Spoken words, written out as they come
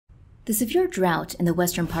The severe drought in the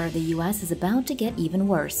western part of the U.S. is about to get even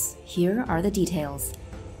worse. Here are the details.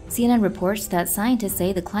 CNN reports that scientists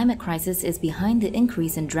say the climate crisis is behind the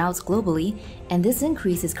increase in droughts globally, and this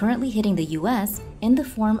increase is currently hitting the U.S. in the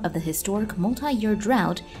form of the historic multi-year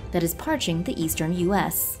drought that is parching the eastern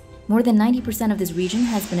U.S. More than 90% of this region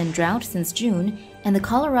has been in drought since June, and the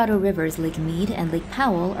Colorado rivers Lake Mead and Lake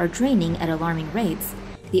Powell are draining at alarming rates.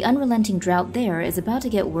 The unrelenting drought there is about to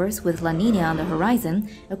get worse with La Nina on the horizon,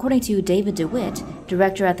 according to David DeWitt,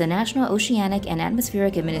 director at the National Oceanic and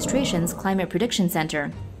Atmospheric Administration's Climate Prediction Center.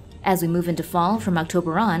 As we move into fall from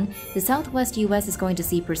October on, the southwest U.S. is going to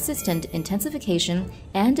see persistent intensification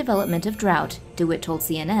and development of drought, DeWitt told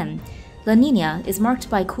CNN. La Nina is marked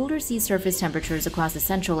by cooler sea surface temperatures across the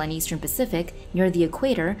central and eastern Pacific near the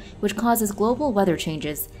equator, which causes global weather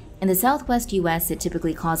changes. In the southwest U.S., it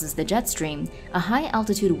typically causes the jet stream, a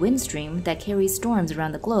high-altitude wind stream that carries storms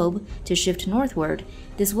around the globe, to shift northward.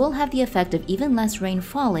 This will have the effect of even less rain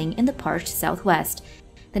falling in the parched southwest.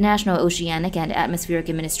 The National Oceanic and Atmospheric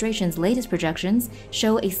Administration's latest projections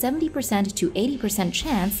show a 70% to 80%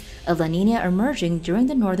 chance of La Nina emerging during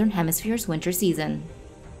the Northern Hemisphere's winter season.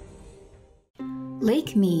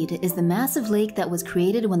 Lake Mead is the massive lake that was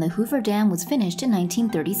created when the Hoover Dam was finished in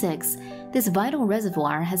 1936. This vital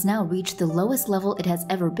reservoir has now reached the lowest level it has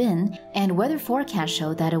ever been, and weather forecasts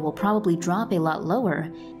show that it will probably drop a lot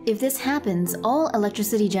lower. If this happens, all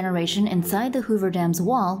electricity generation inside the Hoover Dam's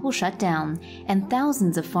wall will shut down, and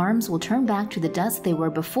thousands of farms will turn back to the dust they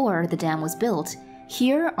were before the dam was built.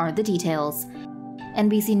 Here are the details.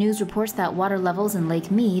 NBC News reports that water levels in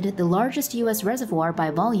Lake Mead, the largest U.S. reservoir by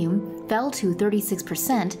volume, fell to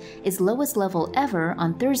 36%, its lowest level ever,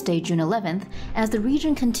 on Thursday, June 11th, as the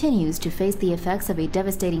region continues to face the effects of a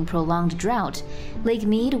devastating prolonged drought. Lake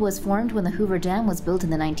Mead was formed when the Hoover Dam was built in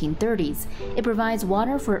the 1930s. It provides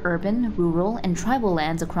water for urban, rural, and tribal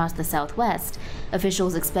lands across the Southwest.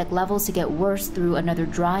 Officials expect levels to get worse through another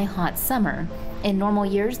dry, hot summer. In normal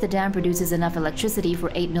years, the dam produces enough electricity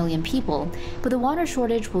for 8 million people, but the water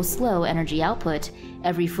shortage will slow energy output.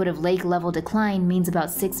 Every foot of lake level decline means about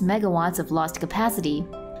 6 megawatts of lost capacity.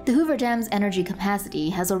 The Hoover Dam's energy capacity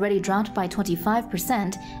has already dropped by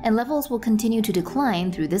 25%, and levels will continue to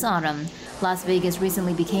decline through this autumn. Las Vegas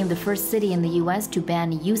recently became the first city in the U.S. to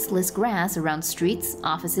ban useless grass around streets,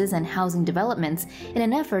 offices, and housing developments in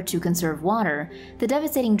an effort to conserve water. The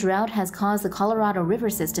devastating drought has caused the Colorado River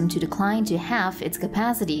system to decline to half its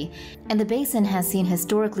capacity, and the basin has seen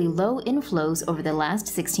historically low inflows over the last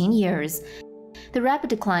 16 years. The rapid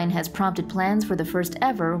decline has prompted plans for the first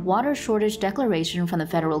ever water shortage declaration from the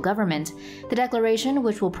federal government. The declaration,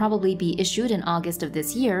 which will probably be issued in August of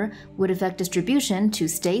this year, would affect distribution to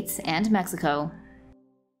states and Mexico.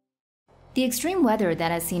 The extreme weather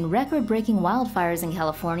that has seen record-breaking wildfires in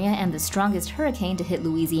California and the strongest hurricane to hit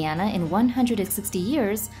Louisiana in 160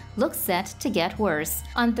 years looks set to get worse.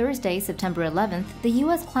 On Thursday, September 11th, the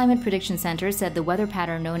U.S. Climate Prediction Center said the weather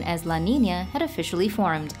pattern known as La Nina had officially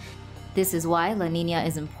formed. This is why La Nina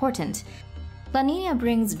is important. La Nina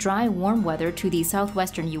brings dry, warm weather to the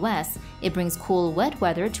southwestern U.S. It brings cool, wet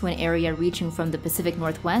weather to an area reaching from the Pacific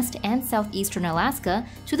Northwest and southeastern Alaska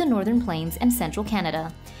to the northern plains and central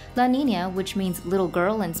Canada. La Nina, which means little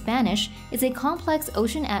girl in Spanish, is a complex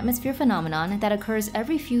ocean atmosphere phenomenon that occurs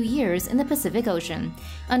every few years in the Pacific Ocean.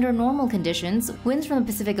 Under normal conditions, winds from the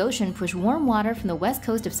Pacific Ocean push warm water from the west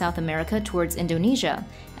coast of South America towards Indonesia.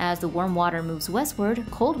 As the warm water moves westward,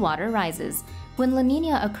 cold water rises. When La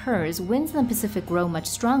Nina occurs, winds in the Pacific grow much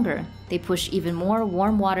stronger. They push even more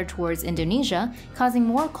warm water towards Indonesia, causing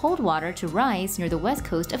more cold water to rise near the west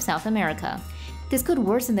coast of South America. This could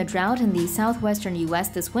worsen the drought in the southwestern U.S.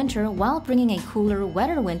 this winter while bringing a cooler,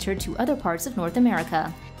 wetter winter to other parts of North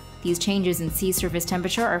America. These changes in sea surface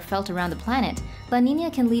temperature are felt around the planet. La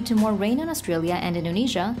Nina can lead to more rain in Australia and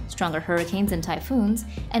Indonesia, stronger hurricanes and typhoons,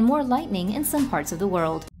 and more lightning in some parts of the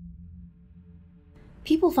world.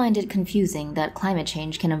 People find it confusing that climate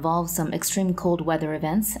change can involve some extreme cold weather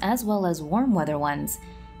events as well as warm weather ones.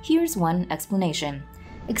 Here's one explanation.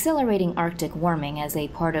 Accelerating Arctic warming as a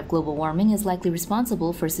part of global warming is likely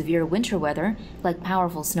responsible for severe winter weather, like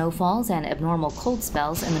powerful snowfalls and abnormal cold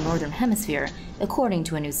spells in the Northern Hemisphere, according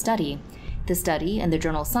to a new study. The study, in the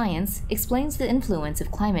journal Science, explains the influence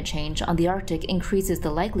of climate change on the Arctic increases the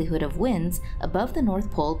likelihood of winds above the North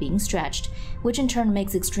Pole being stretched, which in turn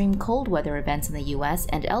makes extreme cold weather events in the U.S.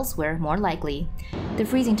 and elsewhere more likely. The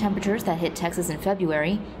freezing temperatures that hit Texas in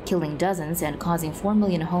February, killing dozens and causing 4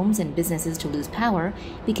 million homes and businesses to lose power,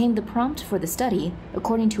 became the prompt for the study,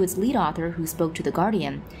 according to its lead author who spoke to The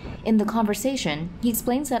Guardian. In the conversation, he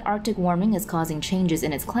explains that Arctic warming is causing changes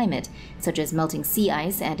in its climate, such as melting sea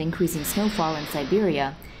ice and increasing snowfall in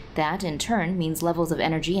Siberia. That, in turn, means levels of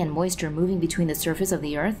energy and moisture moving between the surface of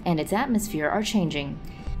the Earth and its atmosphere are changing.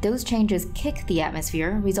 Those changes kick the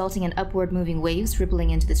atmosphere, resulting in upward-moving waves rippling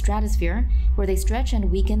into the stratosphere, where they stretch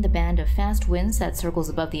and weaken the band of fast winds that circles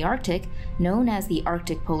above the Arctic, known as the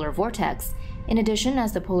Arctic polar vortex. In addition,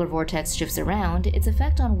 as the polar vortex shifts around, its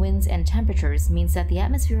effect on winds and temperatures means that the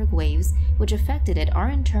atmospheric waves which affected it are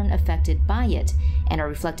in turn affected by it, and are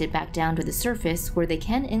reflected back down to the surface where they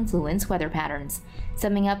can influence weather patterns.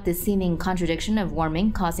 Summing up this seeming contradiction of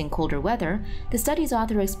warming causing colder weather, the study's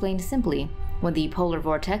author explained simply, when the polar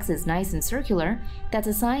vortex is nice and circular, that's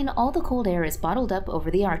a sign all the cold air is bottled up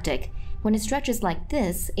over the Arctic. When it stretches like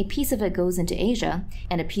this, a piece of it goes into Asia,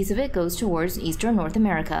 and a piece of it goes towards eastern North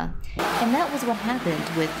America. And that was what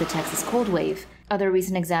happened with the Texas cold wave. Other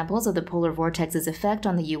recent examples of the polar vortex's effect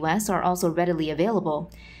on the U.S. are also readily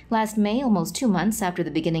available. Last May, almost 2 months after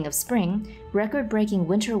the beginning of spring, record-breaking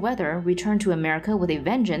winter weather returned to America with a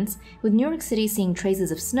vengeance, with New York City seeing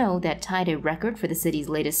traces of snow that tied a record for the city's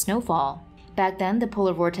latest snowfall. Back then, the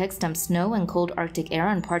polar vortex dumped snow and cold Arctic air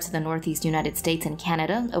on parts of the northeast United States and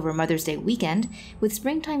Canada over Mother's Day weekend, with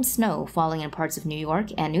springtime snow falling in parts of New York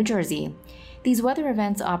and New Jersey. These weather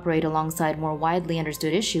events operate alongside more widely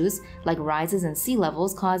understood issues, like rises in sea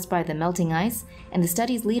levels caused by the melting ice, and the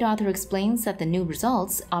study's lead author explains that the new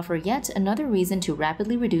results offer yet another reason to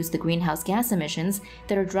rapidly reduce the greenhouse gas emissions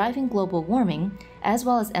that are driving global warming, as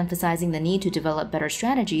well as emphasizing the need to develop better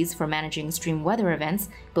strategies for managing extreme weather events,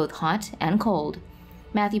 both hot and cold.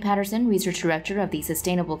 Matthew Patterson, research director of the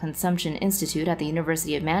Sustainable Consumption Institute at the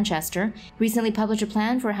University of Manchester, recently published a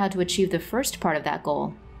plan for how to achieve the first part of that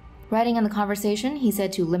goal. Writing on the conversation, he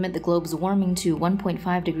said to limit the globe's warming to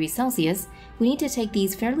 1.5 degrees Celsius, we need to take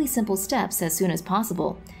these fairly simple steps as soon as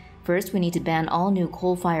possible. First, we need to ban all new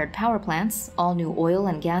coal-fired power plants, all new oil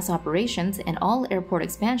and gas operations, and all airport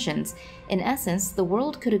expansions. In essence, the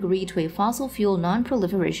world could agree to a fossil fuel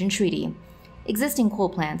non-proliferation treaty. Existing coal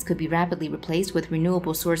plants could be rapidly replaced with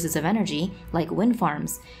renewable sources of energy, like wind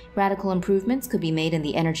farms. Radical improvements could be made in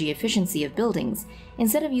the energy efficiency of buildings.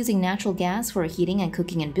 Instead of using natural gas for heating and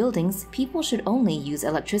cooking in buildings, people should only use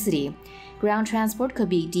electricity. Ground transport could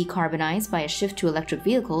be decarbonized by a shift to electric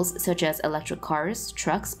vehicles, such as electric cars,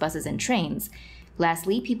 trucks, buses, and trains.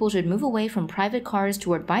 Lastly, people should move away from private cars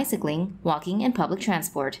toward bicycling, walking, and public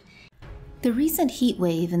transport. The recent heat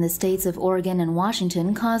wave in the states of Oregon and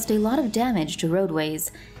Washington caused a lot of damage to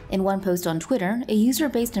roadways. In one post on Twitter, a user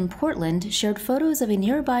based in Portland shared photos of a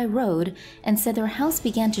nearby road and said their house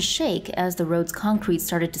began to shake as the road's concrete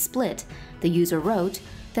started to split. The user wrote,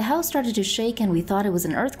 "The house started to shake and we thought it was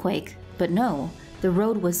an earthquake. But no, the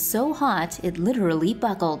road was so hot it literally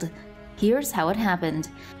buckled. Here's how it happened."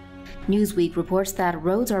 Newsweek reports that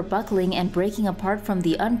roads are buckling and breaking apart from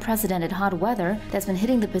the unprecedented hot weather that's been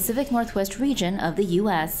hitting the Pacific Northwest region of the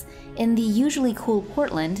U.S. In the usually cool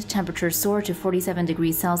Portland, temperatures soared to 47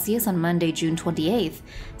 degrees Celsius on Monday, June 28th.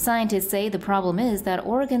 Scientists say the problem is that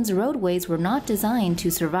Oregon's roadways were not designed to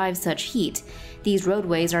survive such heat. These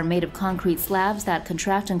roadways are made of concrete slabs that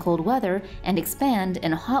contract in cold weather and expand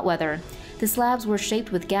in hot weather. The slabs were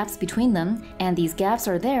shaped with gaps between them, and these gaps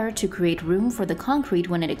are there to create room for the concrete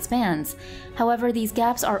when it expands. However, these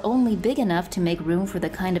gaps are only big enough to make room for the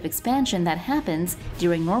kind of expansion that happens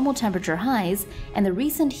during normal temperature highs, and the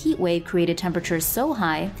recent heat wave created temperatures so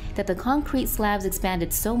high that the concrete slabs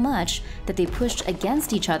expanded so much that they pushed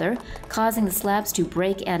against each other, causing the slabs to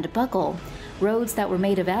break and buckle. Roads that were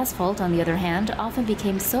made of asphalt, on the other hand, often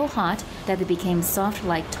became so hot that they became soft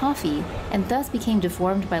like toffee, and thus became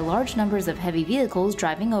deformed by large numbers of heavy vehicles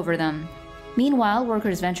driving over them. Meanwhile,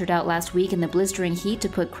 workers ventured out last week in the blistering heat to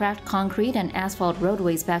put cracked concrete and asphalt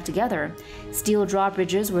roadways back together. Steel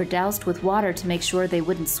drawbridges were doused with water to make sure they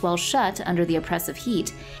wouldn't swell shut under the oppressive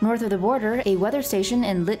heat. North of the border, a weather station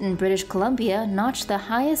in Lytton, British Columbia, notched the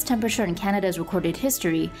highest temperature in Canada's recorded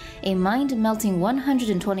history, a mind-melting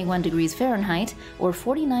 121 degrees Fahrenheit, or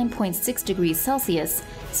 49.6 degrees Celsius.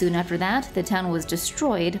 Soon after that, the town was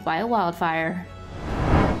destroyed by a wildfire.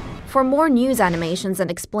 For more news animations and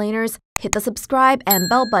explainers, hit the subscribe and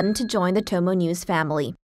bell button to join the TomoNews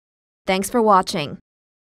family. Thanks for watching.